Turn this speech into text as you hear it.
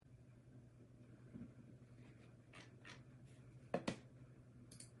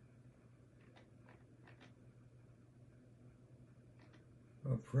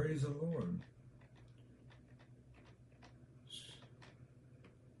Praise the Lord.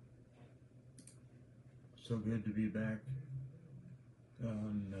 So good to be back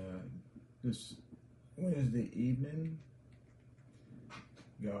on this Wednesday evening.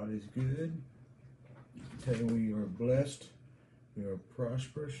 God is good. Tell you, we are blessed, we are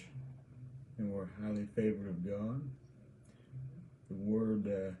prosperous, and we're highly favored of God. The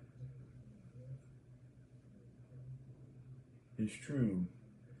Word is true.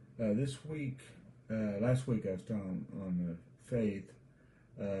 This week, last week I was talking on faith,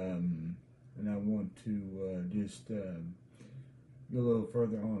 and I want to just go a little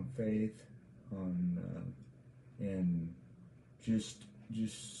further on faith, and just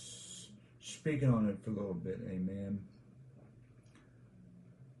speaking on it for a little bit. Amen.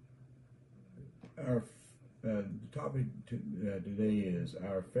 Our the topic today is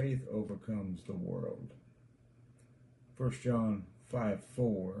our faith overcomes the world. 1 John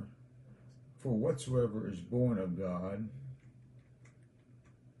 5:4. For whatsoever is born of God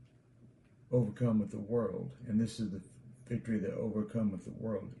overcometh the world, and this is the victory that overcometh the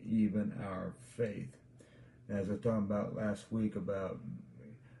world, even our faith. As I talked about last week about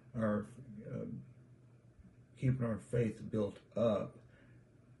our keeping our faith built up,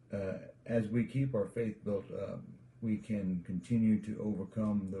 as we keep our faith built up, we can continue to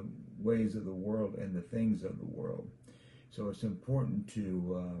overcome the ways of the world and the things of the world. So it's important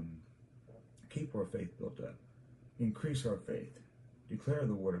to keep our faith built up, increase our faith, declare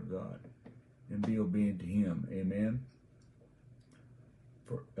the Word of God, and be obedient to Him. Amen.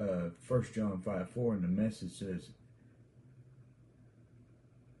 For 1 John 5:4 in the Message says,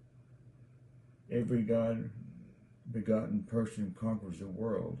 every God-begotten person conquers the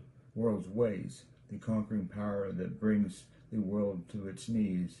world's ways. The conquering power that brings the world to its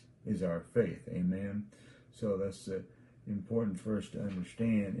knees is our faith. Amen. So that's important for us to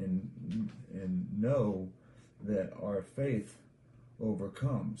understand and know that our faith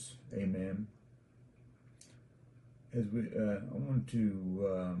overcomes. Amen. As we, I want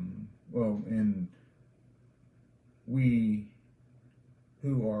to, and we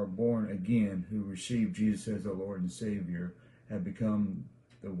who are born again, who receive Jesus as our Lord and Savior, have become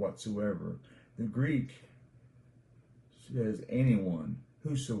the whatsoever. The Greek says anyone,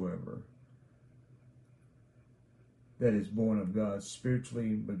 whosoever, that is born of God,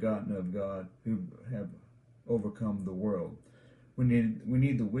 spiritually begotten of God, who have overcome the world. We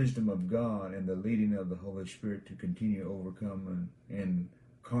need the wisdom of God and the leading of the Holy Spirit to continue overcoming and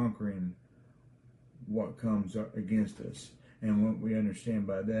conquering what comes against us. And what we understand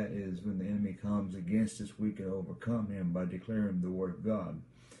by that is when the enemy comes against us, we can overcome him by declaring the Word of God.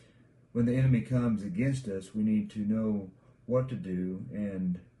 When the enemy comes against us, we need to know what to do,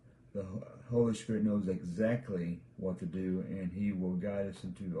 and the Holy Spirit knows exactly what to do, and He will guide us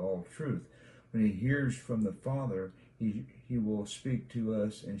into all truth. When He hears from the Father, He will speak to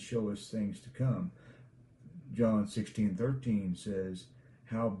us and show us things to come. John 16:13 says,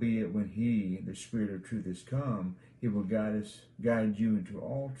 howbeit when He, the Spirit of truth, is come, He will guide you into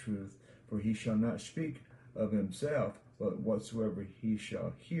all truth, for He shall not speak of Himself, but whatsoever He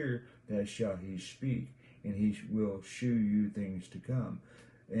shall hear, that shall He speak, and He will shew you things to come.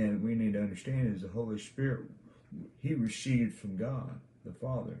 And we need to understand is the Holy Spirit, He receives from God, the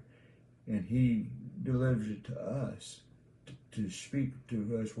Father, and He delivers it to us to speak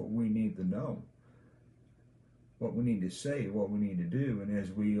to us what we need to know, what we need to say, what we need to do. And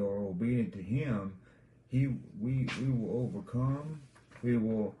as we are obedient to Him, we will overcome. We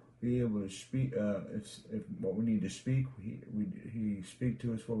will be able to speak. If what we need to speak, He speak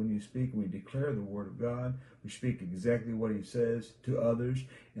to us what we need to speak, and we declare the Word of God. We speak exactly what He says to others,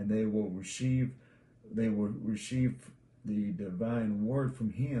 and they will receive the divine word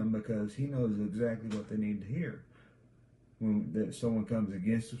from Him, because He knows exactly what they need to hear. When someone comes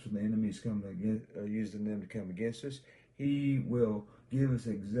against us, when the enemy is using them to come against us, He will give us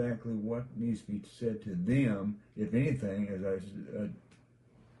exactly what needs to be said to them. If anything, as I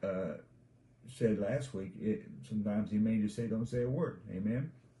said last week, sometimes He may just say, don't say a word.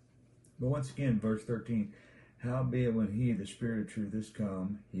 Amen. But once again, verse 13, howbeit when He, the Spirit of truth, is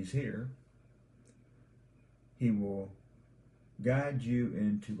come, He's here, He will guide you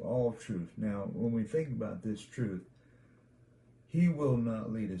into all truth. Now, when we think about this truth, He will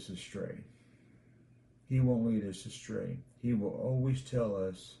not lead us astray. He won't lead us astray. He will always tell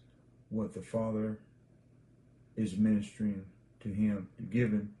us what the Father is ministering to Him,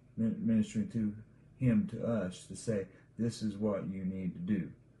 ministering to Him to us, to say, this is what you need to do.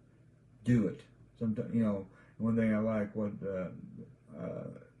 Do it. Sometimes, one thing I like when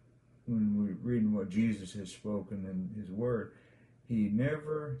we're reading what Jesus has spoken in His Word,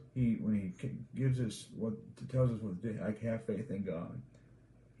 when he gives us tells us what to do, like have faith in God.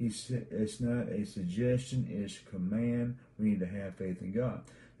 It's not a suggestion, it's a command. We need to have faith in God.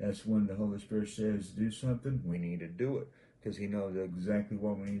 That's when the Holy Spirit says do something, we need to do it, because he knows exactly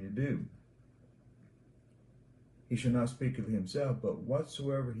what we need to do. He shall not speak of himself, but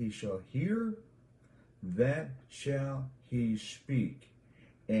whatsoever he shall hear, that shall he speak.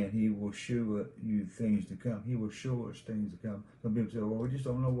 And he will show you things to come. He will show us things to come. Some people say, well, we just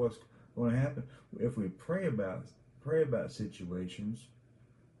don't know what's going to happen. If we pray about situations,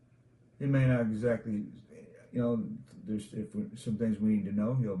 he may not exactly, there's some things we need to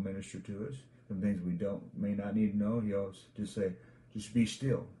know, he'll minister to us. Some things we may not need to know, he'll just say, just be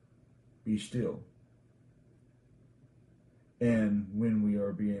still. Be still. And when we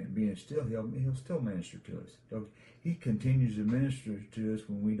are being still, he'll still minister to us. He continues to minister to us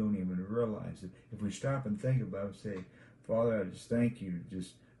when we don't even realize it. If we stop and think about it, say, Father, I just thank you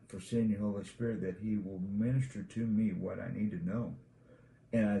just for sending your Holy Spirit that he will minister to me what I need to know.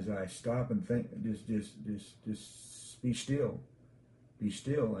 And as I stop and think, just be still. Be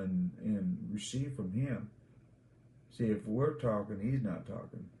still and receive from him. See, if we're talking, he's not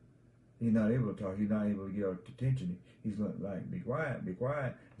talking. He's not able to talk. He's not able to get our attention. He's like, be quiet, be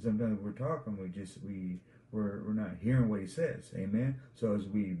quiet. Sometimes we're talking, we're not hearing what he says. Amen. So as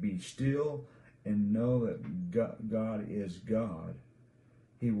we be still and know that God is God,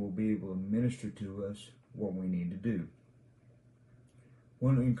 he will be able to minister to us what we need to do.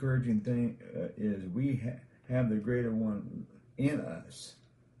 One encouraging thing is we have the greater one in us,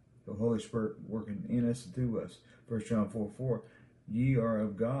 the Holy Spirit working in us and through us. 1 John 4:4, ye are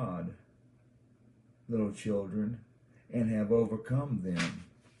of God, little children, and have overcome them.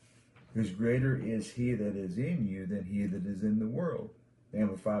 Because greater is he that is in you than he that is in the world. The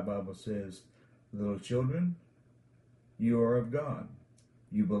Amplified Bible says, little children, you are of God.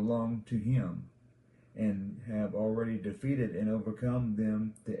 You belong to him, and have already defeated and overcome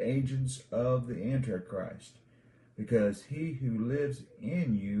them, the agents of the Antichrist. Because he who lives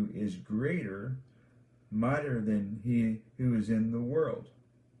in you is greater, mightier than he who is in the world.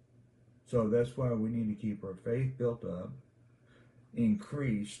 So that's why we need to keep our faith built up,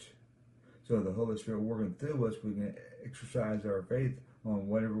 increased, so the Holy Spirit working through us, we can exercise our faith on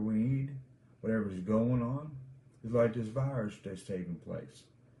whatever we need, whatever's going on. It's like this virus that's taking place.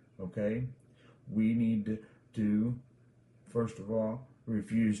 Okay? We need to, first of all,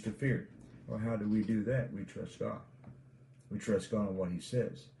 refuse to fear. Well, how do we do that? We trust God. We trust God on what he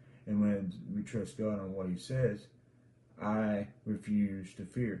says. And when we trust God on what he says, I refuse to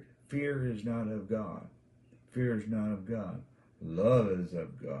fear. Fear is not of God. Fear is not of God. Love is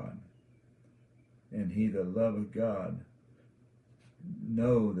of God. And he that loveth God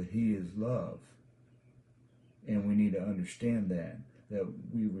know that he is love. And we need to understand that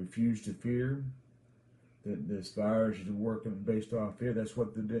we refuse to fear, that this virus is working based off fear. That's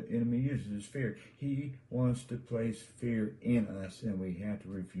what the enemy uses, is fear. He wants to place fear in us, and we have to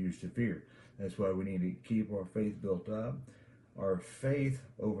refuse to fear. That's why we need to keep our faith built up. Our faith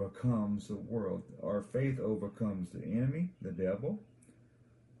overcomes the world. Our faith overcomes the enemy, the devil.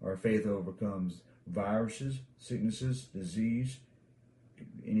 Our faith overcomes viruses, sicknesses, disease,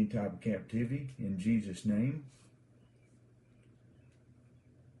 any type of captivity, in Jesus' name.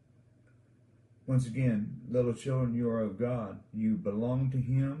 Once again, little children, you are of God. You belong to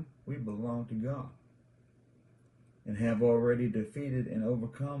him. We belong to God. And have already defeated and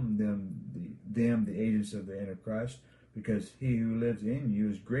overcome them, the agents of the Antichrist, because he who lives in you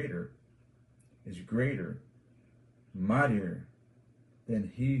is greater, mightier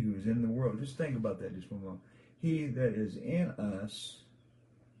than he who is in the world. Just think about that just one moment. He that is in us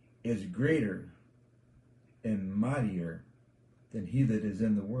is greater and mightier than he that is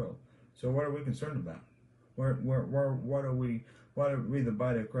in the world. So what are we concerned about? What are we, the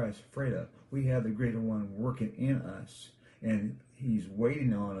body of Christ, afraid of? We have the greater one working in us, and he's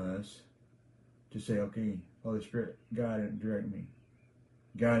waiting on us to say, okay, Holy Spirit, guide and direct me.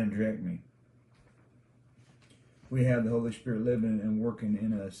 Guide and direct me. We have the Holy Spirit living and working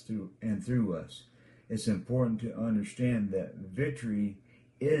in us through us. It's important to understand that victory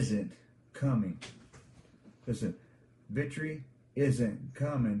isn't coming. Listen, victory isn't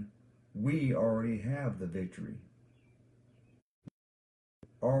coming. We already have the victory.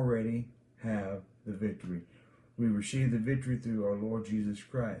 Already have the victory. We receive the victory through our Lord Jesus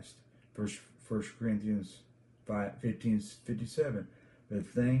Christ. 1 Corinthians 15:57. But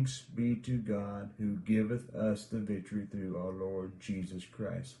thanks be to God who giveth us the victory through our Lord Jesus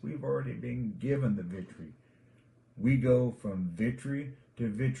Christ. We've already been given the victory. We go from victory to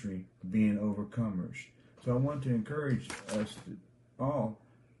victory, being overcomers. So I want to encourage us all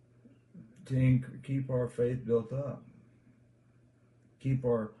to keep our faith built up. Keep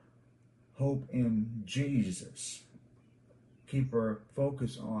our hope in Jesus. Keep our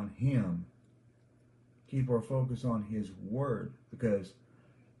focus on Him. Keep our focus on His Word, because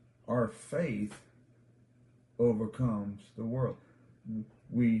our faith overcomes the world.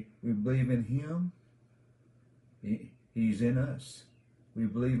 We believe in Him. He's in us. We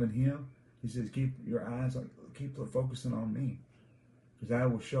believe in Him. He says, keep your eyes on, keep focusing on me, because I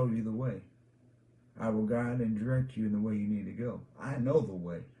will show you the way. I will guide and direct you in the way you need to go. I know the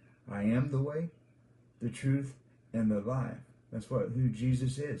way. I am the way, the truth, and the life. That's who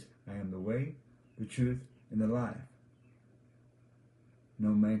Jesus is. I am the way, the truth, and the life. No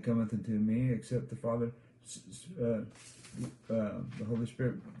man cometh unto me except the Father, the Holy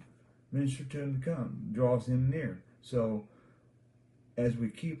Spirit minister to him to come, draws him near. So, as we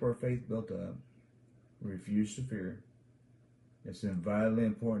keep our faith built up, refuse to fear. It's vitally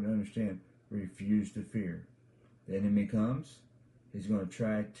important to understand. Refuse to fear. The enemy comes. He's going to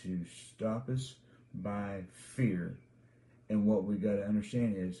try to stop us by fear. And what we got to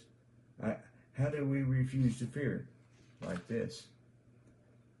understand is, how do we refuse to fear? Like this.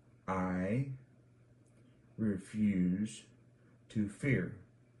 I refuse to fear.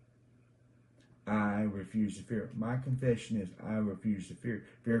 I refuse to fear. My confession is, I refuse to fear.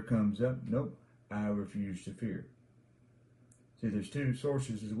 Fear comes up. Nope. I refuse to fear. See, there's two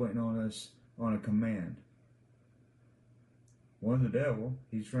sources is waiting on us on a command. One's the devil.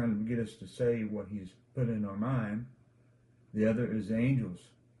 He's trying to get us to say what he's put in our mind. The other is the angels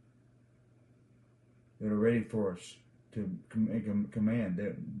that are ready for us to make a command.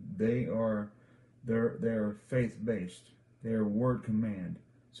 They're faith-based. They're word command.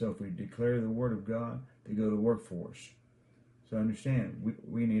 So if we declare the word of God, they go to work for us. So understand,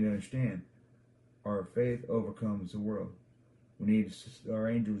 we need to understand, our faith overcomes the world. We need our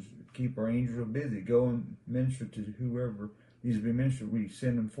angels, keep our angels busy. Go and minister to whoever needs to be ministered. We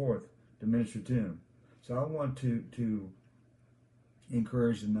send them forth to minister to them. So I want to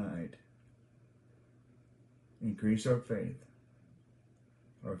encourage tonight. Increase our faith.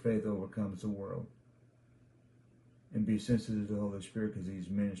 Our faith overcomes the world. And be sensitive to the Holy Spirit, because He's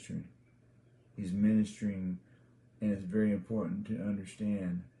ministering. He's ministering, and it's very important to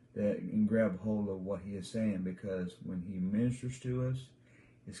understand that and grab hold of what He is saying, because when He ministers to us,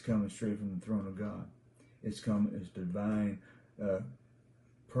 it's coming straight from the throne of God. It's divine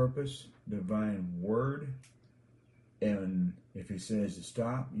purpose, divine word, and if He says to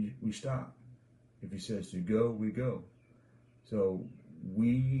stop, we stop. If He says to go, we go. So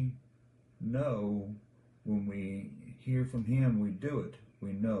we know when we hear from Him, we do it.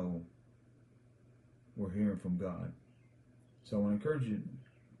 We know we're hearing from God. So I want to encourage you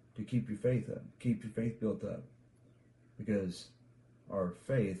to keep your faith up. Keep your faith built up, because our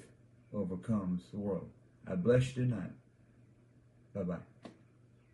faith overcomes the world. I bless you tonight. Bye-bye.